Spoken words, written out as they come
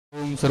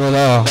ओम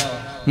सर्वदा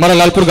मारा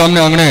लालपुर गामने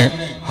आंगणे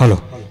हेलो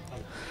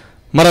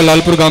मारा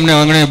लालपुर गामने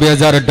आंगणे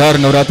 2018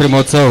 नवरात्रि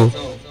महोत्सव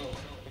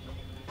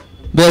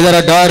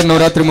 2018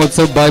 नवरात्रि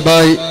महोत्सव बाय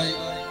बाय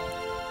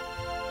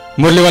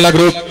मुरलीवाला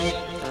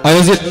ग्रुप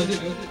आयोजित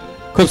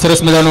खूब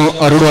सरस मजानु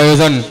अरूडू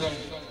आयोजन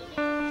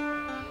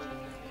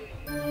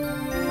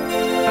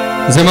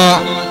जेमा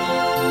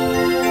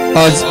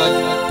आज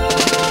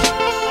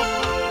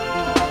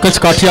कच्छ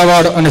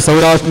काठियावाड़ और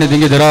सौराष्ट्र ने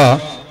धींगी धरा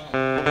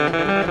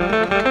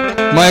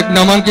मैं एक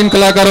नामांकिन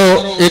कलाकारों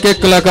एक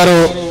कलाकारों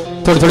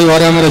थोड़ी थोड़ी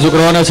वारे में रजू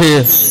करवाना चाहिए।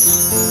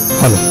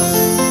 हेलो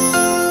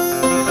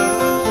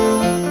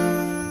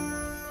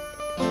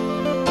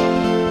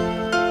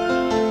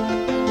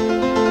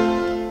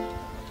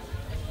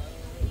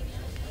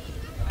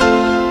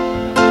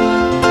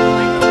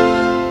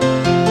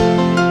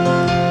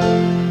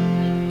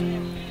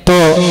तो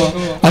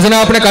आज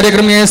अपने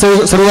कार्यक्रम में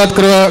शुरुआत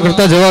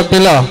करता जवाब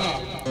पहला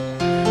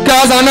कि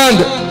आज आनंद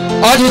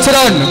आज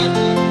विचरण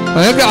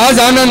आज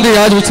आनंद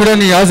आज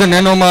विचरण आज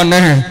नैनो में न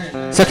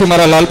सखी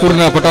मारा लालपुर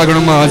ना पटागण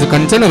में आज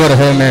कंचन वर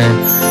है मैं।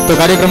 तो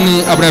कार्यक्रम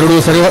की अपने रूढ़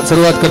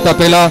शुरुआत करता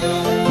पहला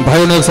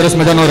भाई ने एक सरस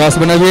मजानो रास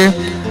बनावीए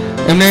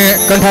एमने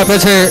कंठ आपे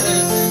छे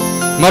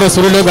मारो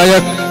सुरीलो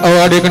गायक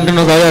अवार्डी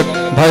कंठनो गायक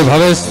भाई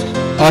भावेश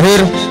आहिर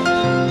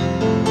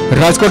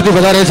राजकोट थी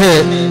पधारे छे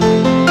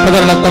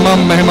पधारना तमाम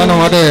मेहमानों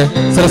माटे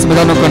सरस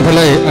मजानो कंठ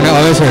लई अने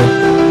आवे छे।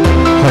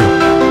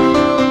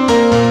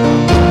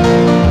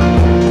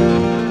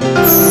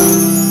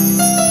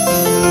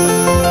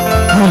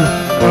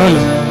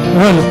 हेलो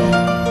हेलो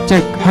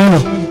चेक हेलो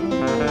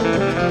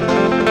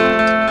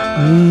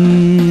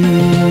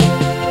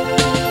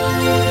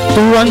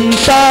तू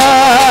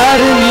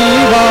अंतरनी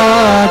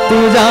बात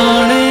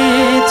जाने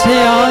छे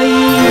आई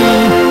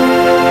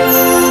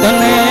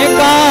तने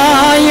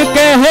काई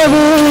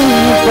कहवू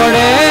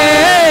पड़े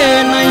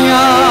नहीं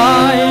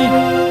आई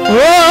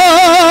ओ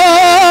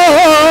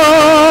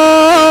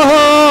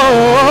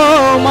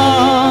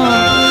मां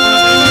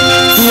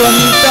तू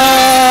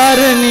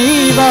अंतरनी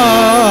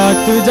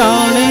बात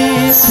जाने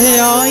छे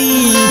आई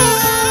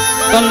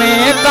तने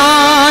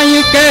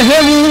काई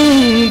कहवू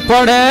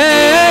पड़े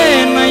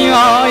नहीं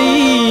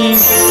आई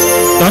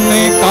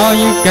तने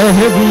काई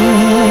कहवू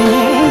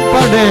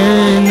पड़े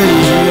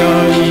नहीं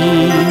आई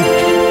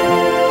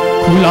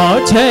खुला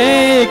छे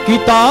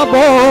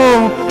किताबो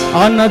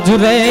आ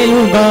नजरे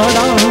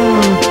उगाड़ा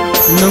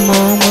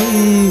नमो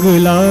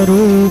मंगला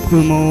रूप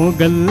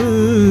मोगल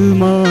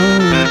मां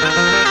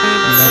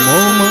नमो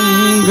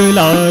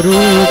मंगला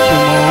रूप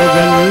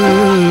मोगल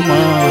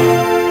मां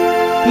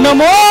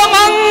नमो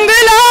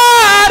मंगला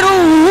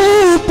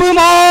रूप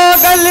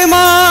मोगल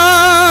मां।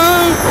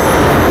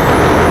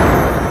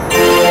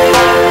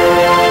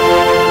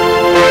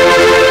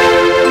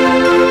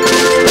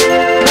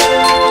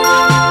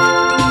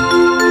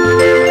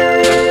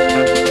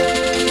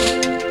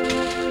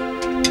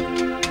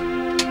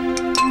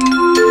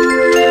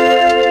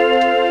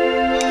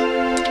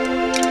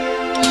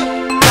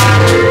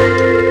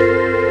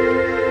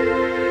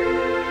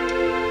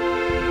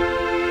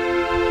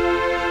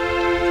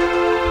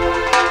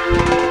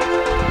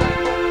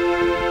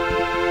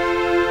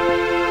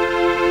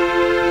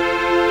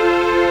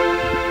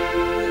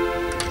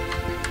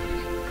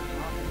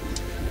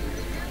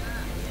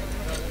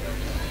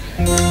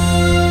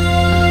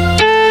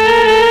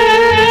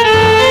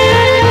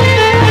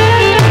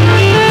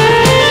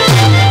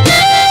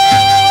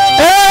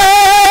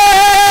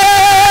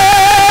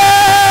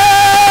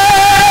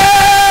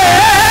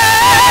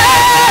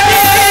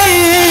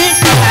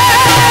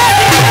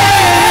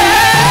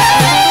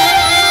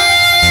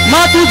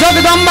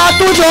 जगदम्बा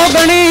तू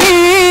जोगणी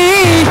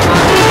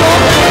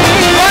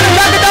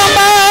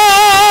जगदम्बा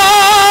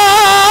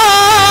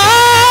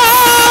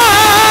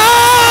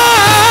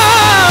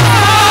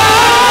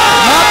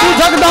तू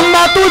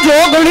जगदम्बा तू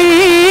जोगणी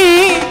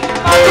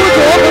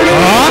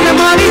आन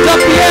मारी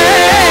जपिए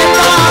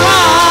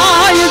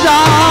जा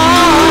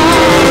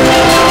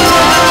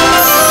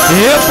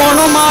ये पण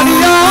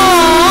मारिया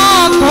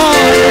बड़े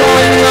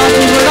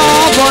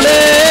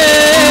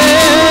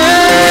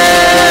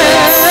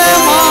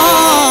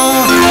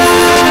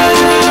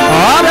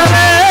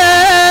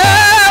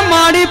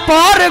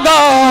पर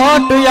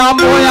गाट या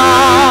पोया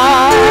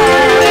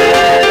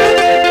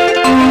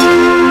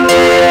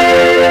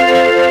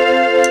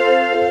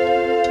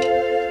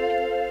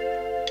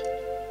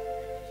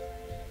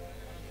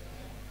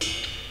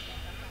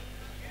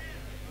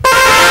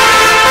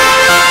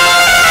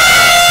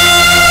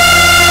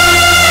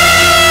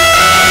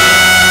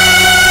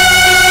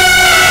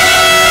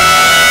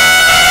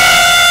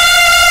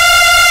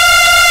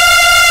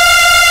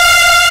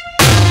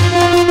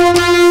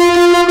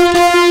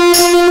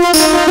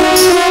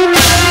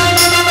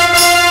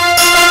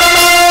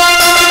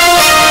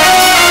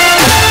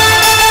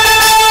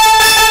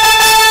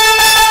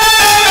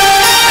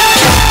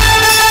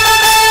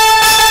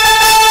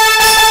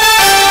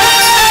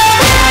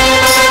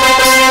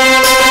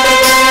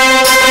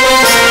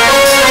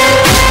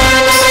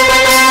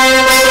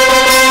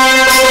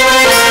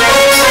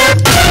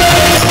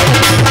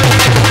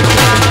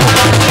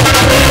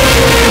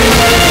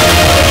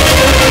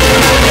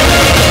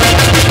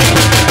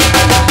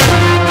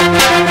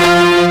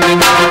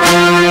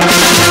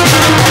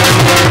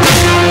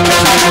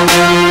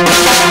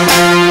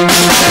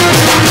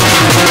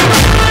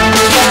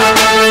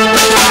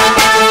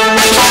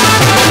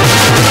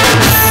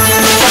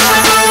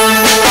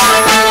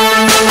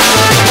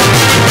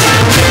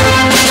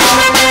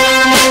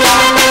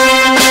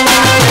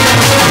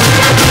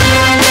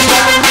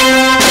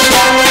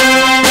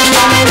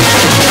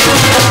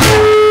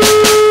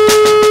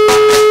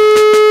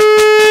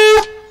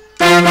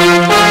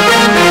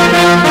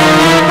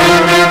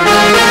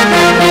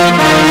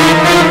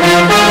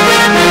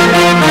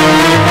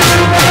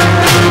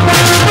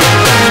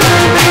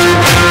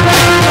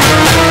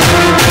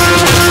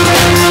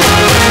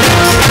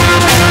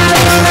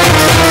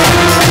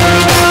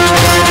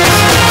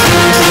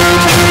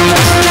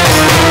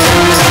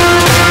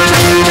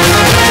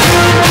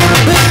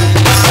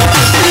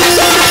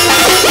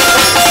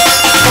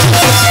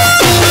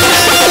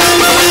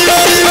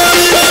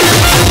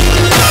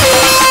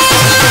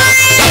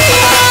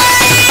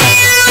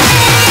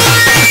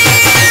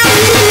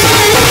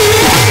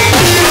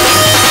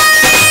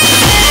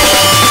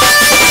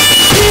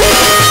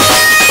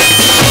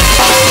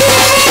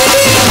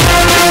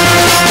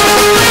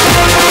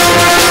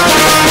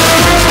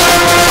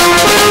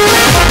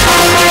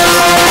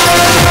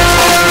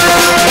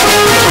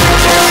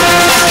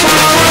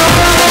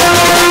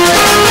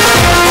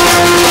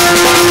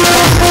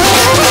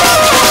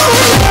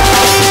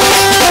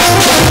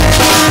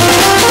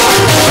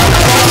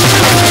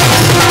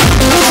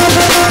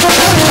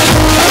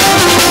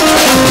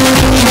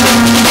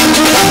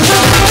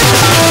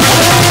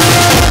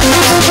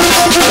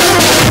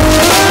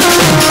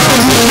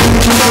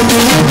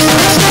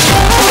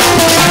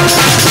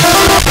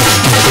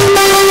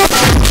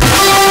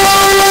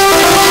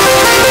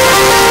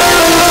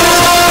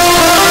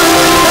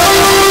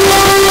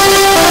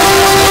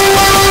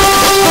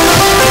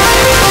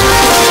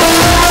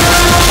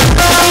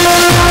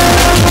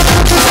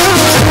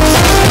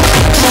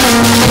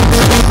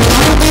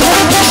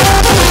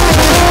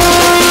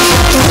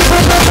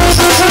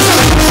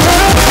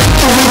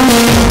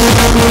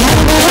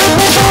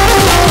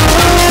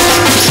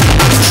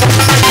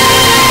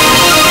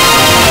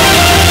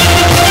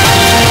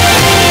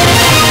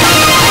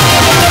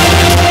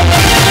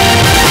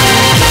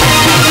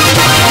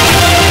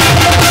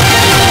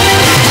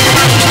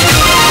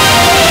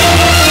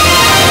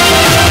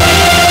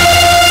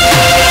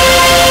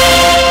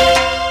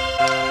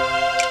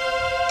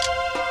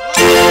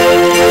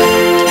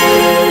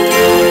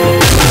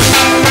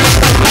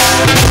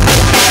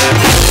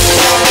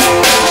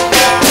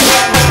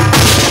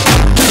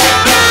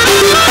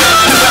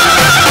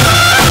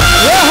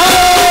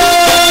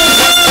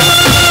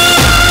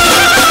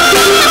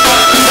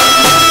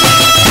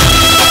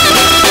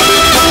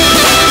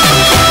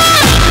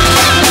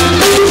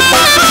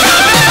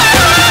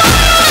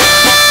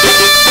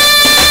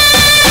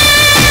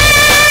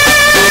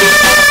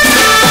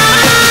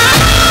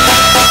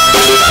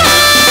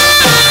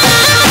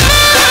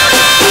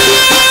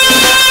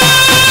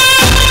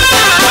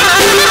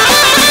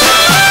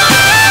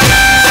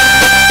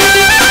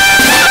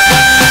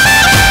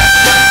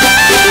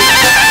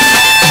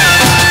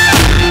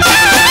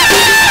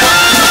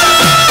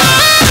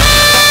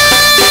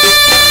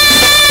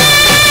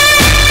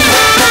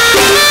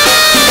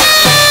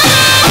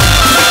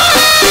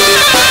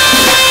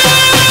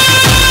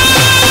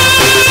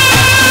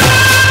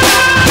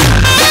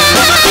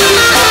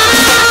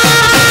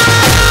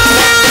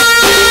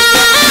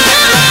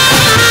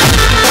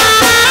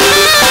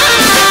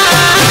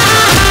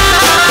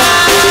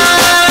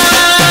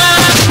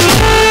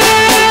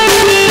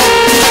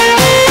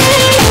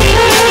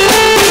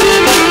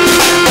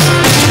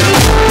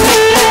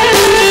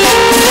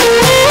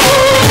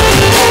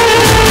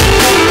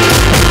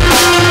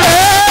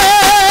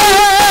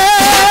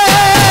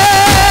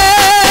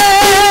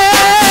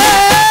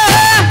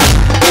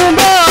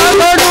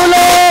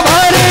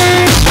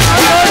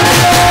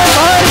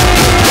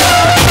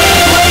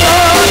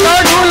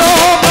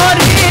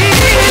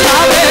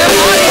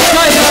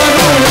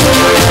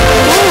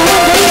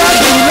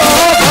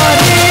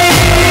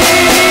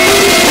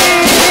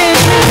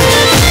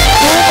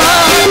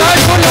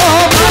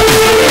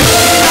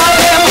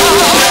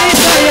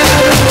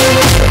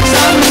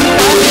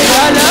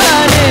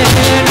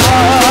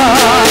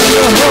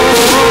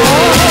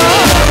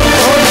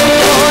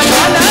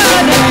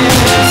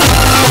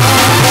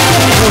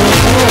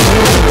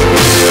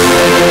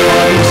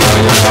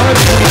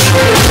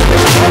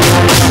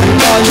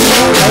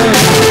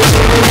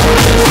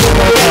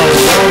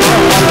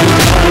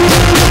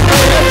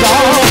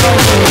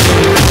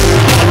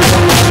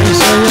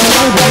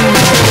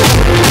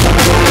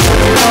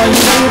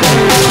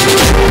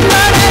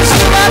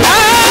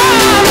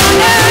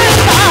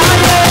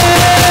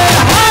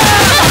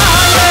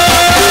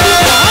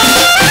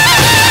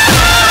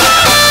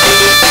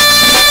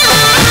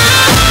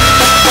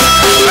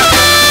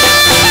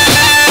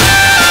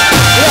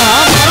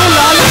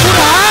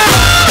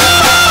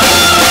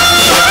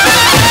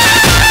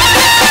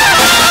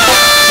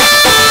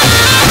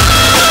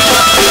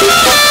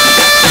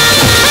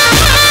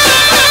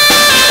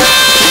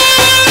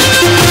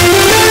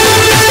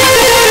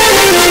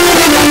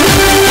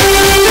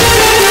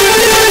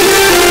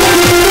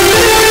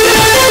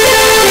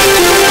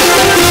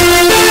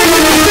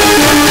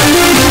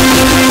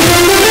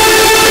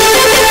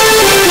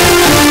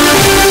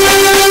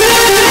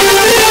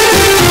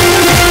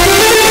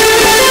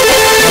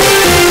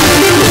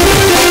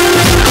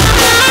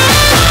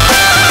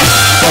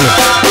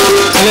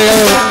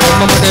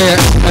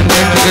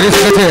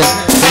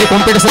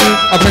કોમ્પિટિશન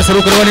આપણે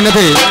શરૂ કરવાની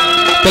નથી.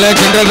 પહેલા એક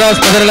જનરલ રાસ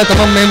પધારેલા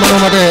તમામ મહેમાનો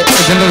માટે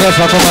જનરલ રાસ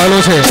રાખવામાં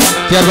આવેલો છે.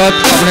 ત્યારબાદ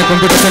આપણે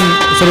કોમ્પિટિશન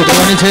શરૂ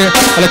કરવાની છે.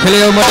 એટલે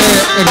ખેલૈયાઓ માટે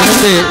એક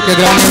વિનંતી કે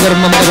ગ્રાઉન્ડની અંદર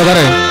રમવા માટે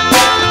વધારે.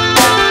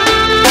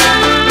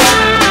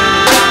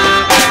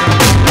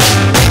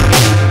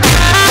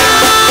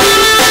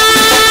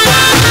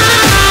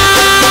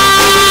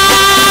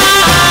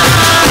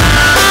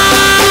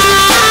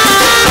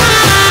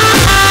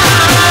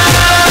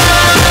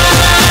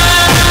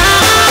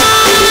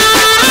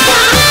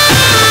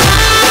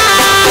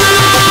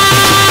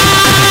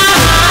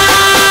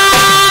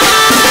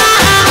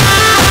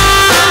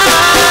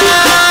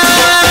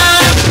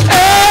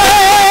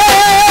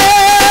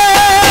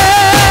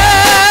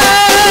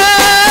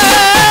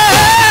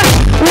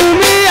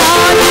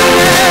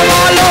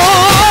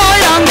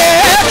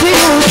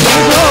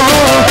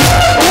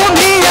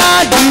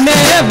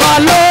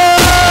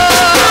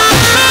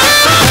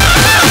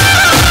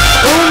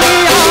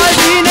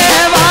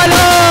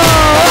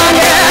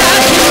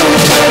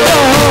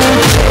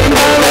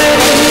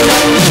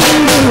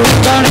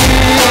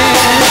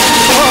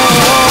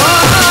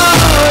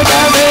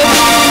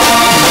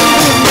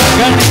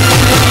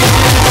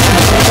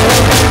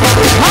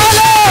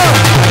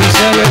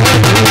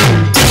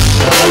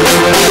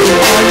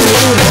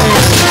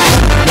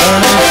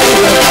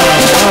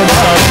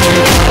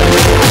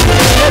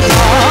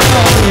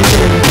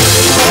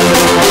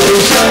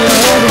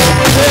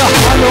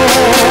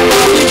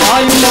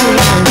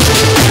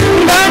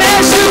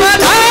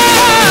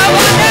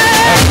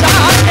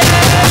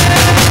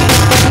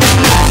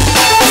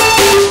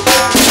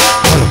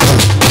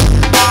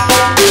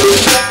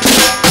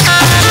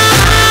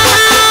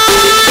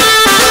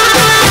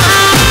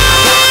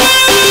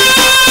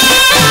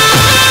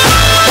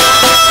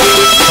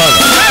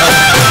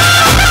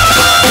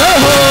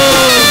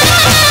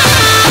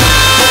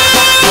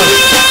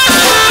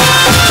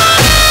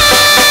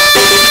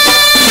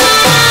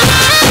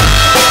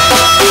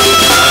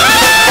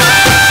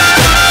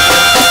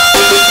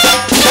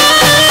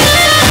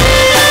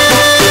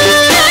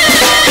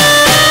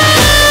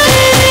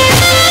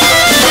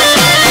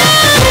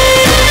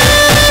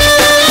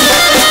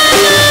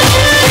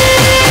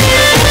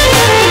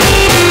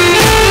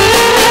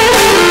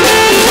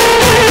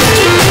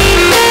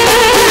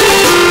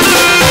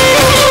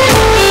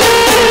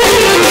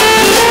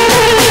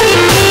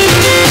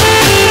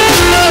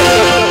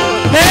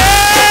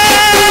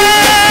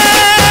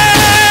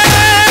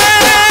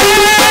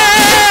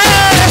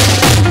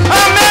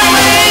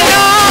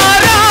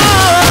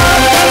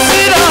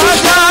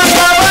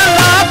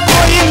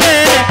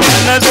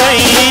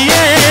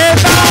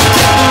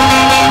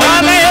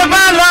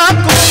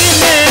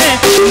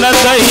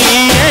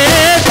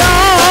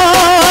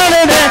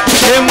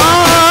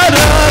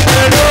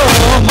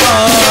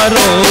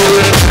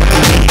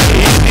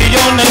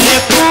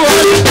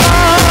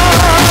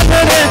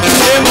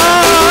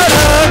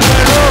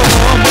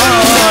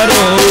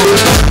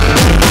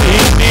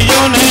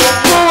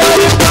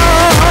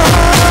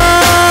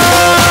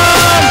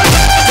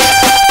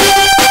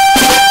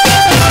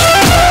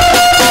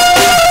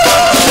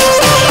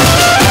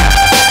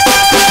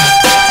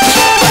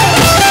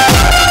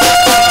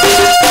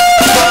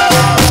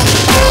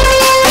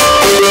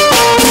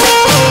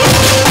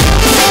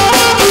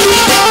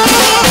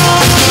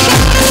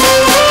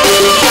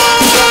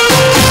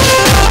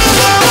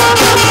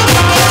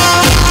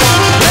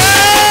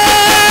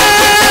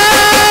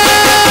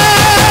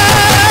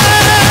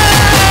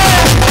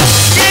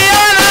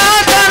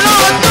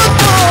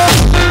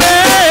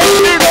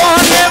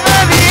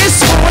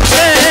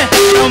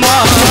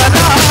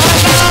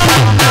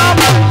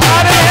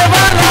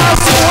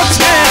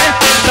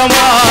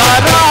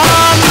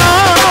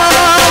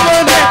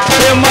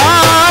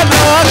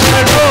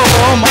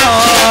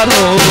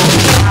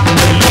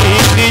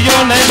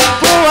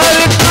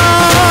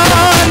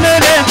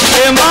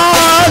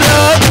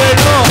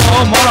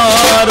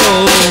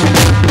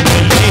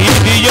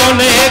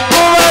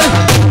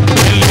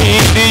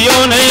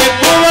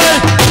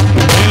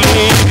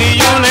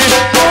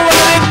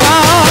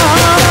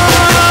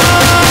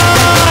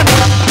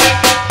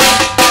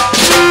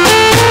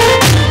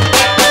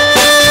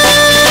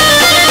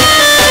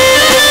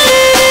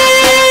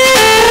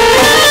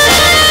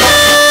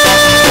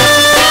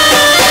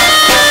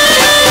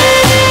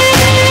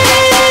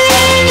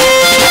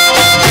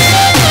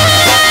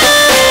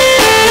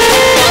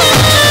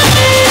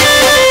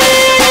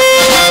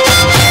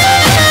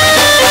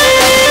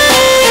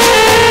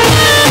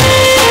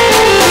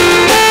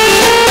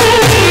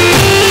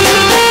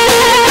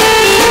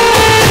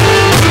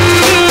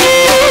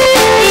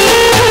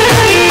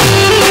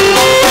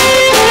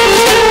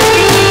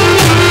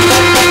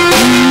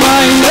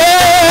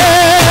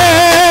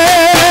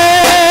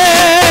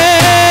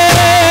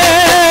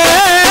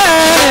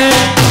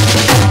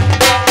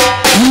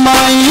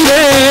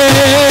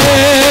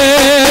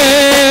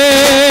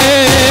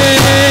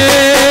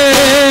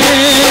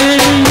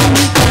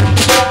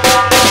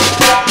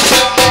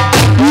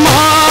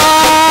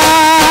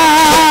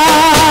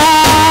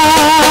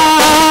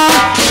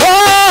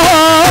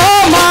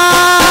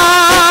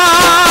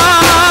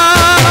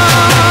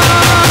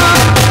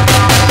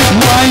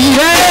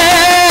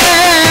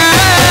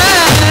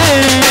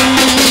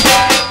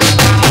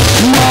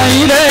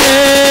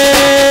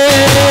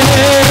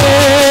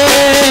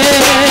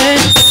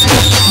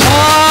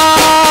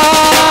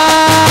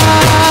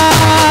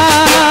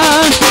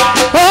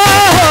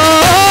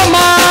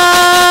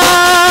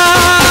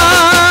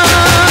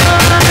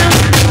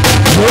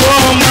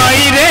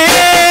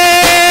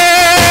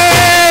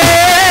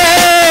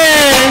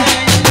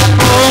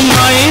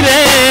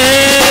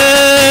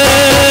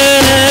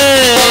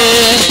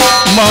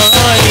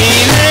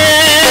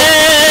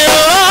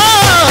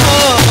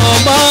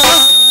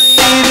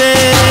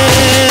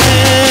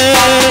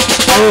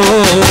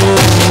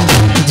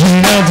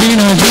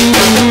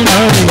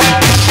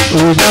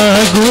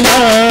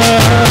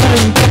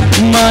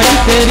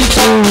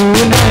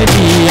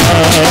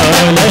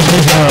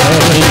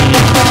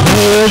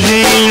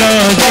 जीना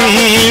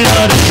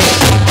जीना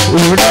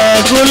उड़ा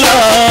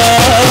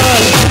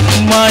गुलाल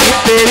माई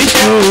तेरी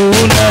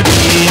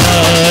चूनरिया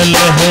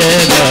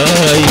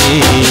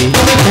लहराई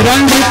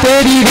रंग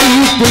तेरी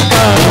रीत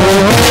का